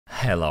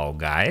Hello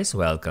guys,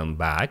 welcome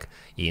back.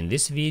 In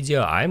this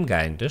video I'm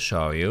going to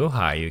show you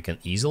how you can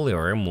easily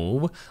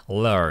remove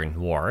learned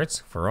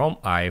words from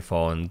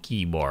iPhone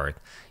keyboard.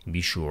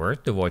 Be sure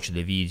to watch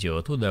the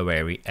video to the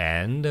very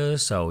end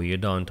so you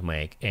don't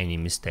make any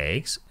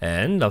mistakes,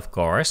 and of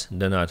course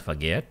do not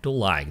forget to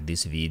like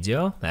this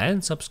video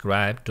and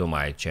subscribe to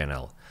my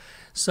channel.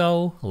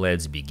 So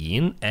let's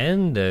begin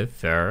and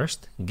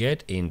first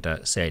get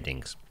into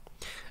settings.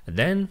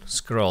 Then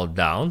scroll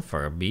down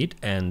for a bit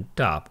and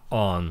tap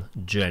on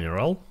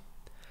General,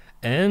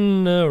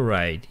 and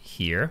right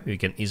here you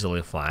can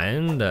easily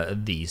find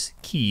this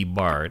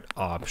keyboard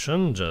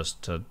option.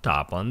 Just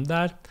tap on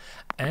that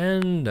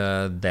and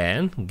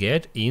then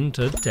get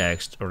into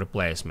text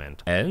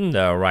replacement, and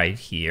right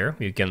here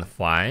you can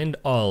find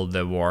all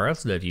the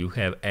words that you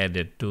have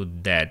added to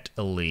that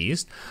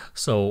list.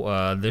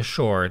 So the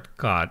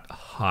shortcut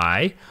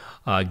hi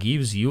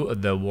gives you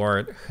the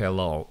word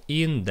hello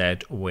in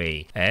that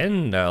way,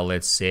 and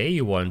let's say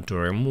you want to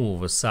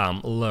remove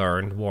some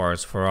learned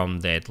words from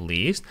that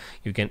list.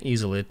 You can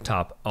easily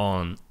tap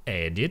on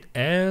edit,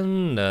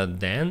 and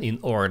then in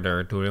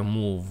order to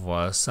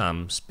remove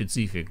some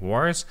specific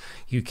words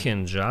you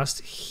can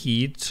just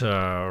hit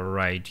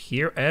right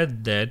here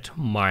at that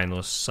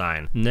minus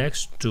sign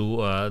next to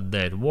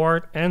that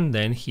word and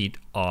then hit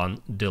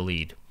on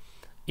delete.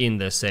 In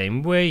the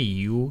same way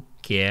you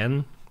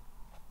can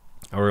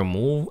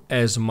remove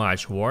as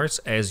much words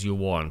as you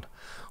want.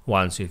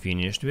 Once you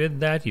finished with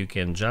that, you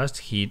can just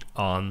hit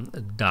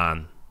on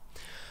done.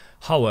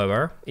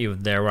 However,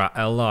 if there are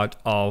a lot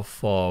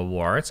of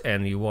words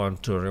and you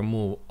want to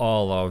remove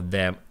all of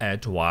them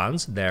at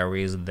once, there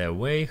is the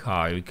way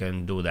how you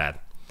can do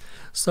that.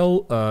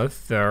 So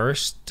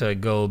first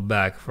go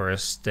back for a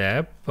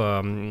step,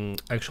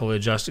 actually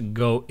just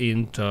go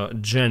into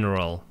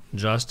general,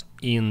 just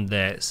in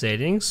the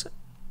settings,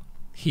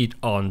 hit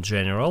on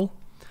general,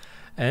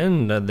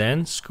 and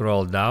then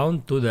scroll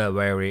down to the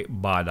very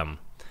bottom.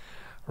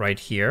 Right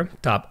here,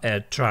 tap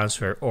at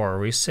transfer or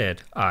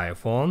reset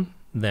iPhone,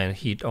 then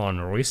hit on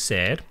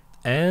reset,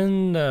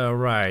 and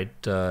right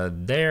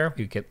there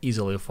you can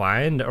easily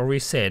find a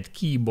reset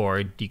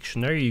keyboard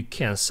dictionary. You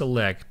can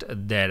select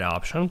that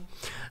option,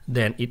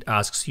 then it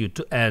asks you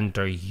to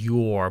enter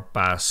your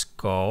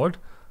passcode.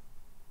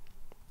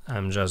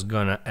 I'm just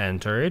gonna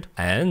enter it,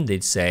 and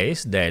it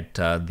says that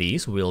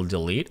this will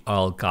delete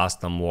all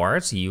custom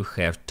words you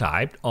have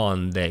typed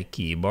on the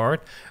keyboard,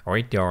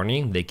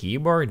 returning the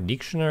keyboard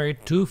dictionary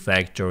to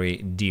factory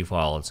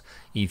defaults.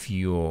 If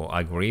you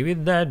agree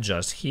with that,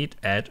 just hit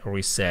at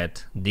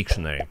reset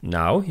dictionary.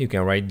 Now you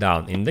can write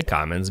down in the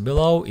comments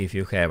below if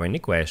you have any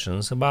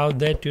questions about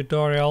that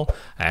tutorial,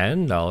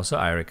 and also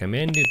I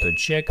recommend you to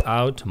check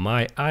out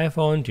my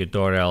iPhone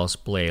tutorials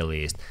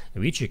playlist,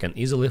 which you can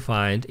easily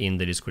find in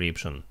the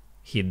description.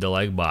 Hit the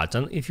like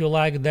button if you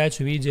like that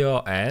video,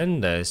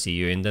 and see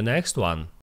you in the next one.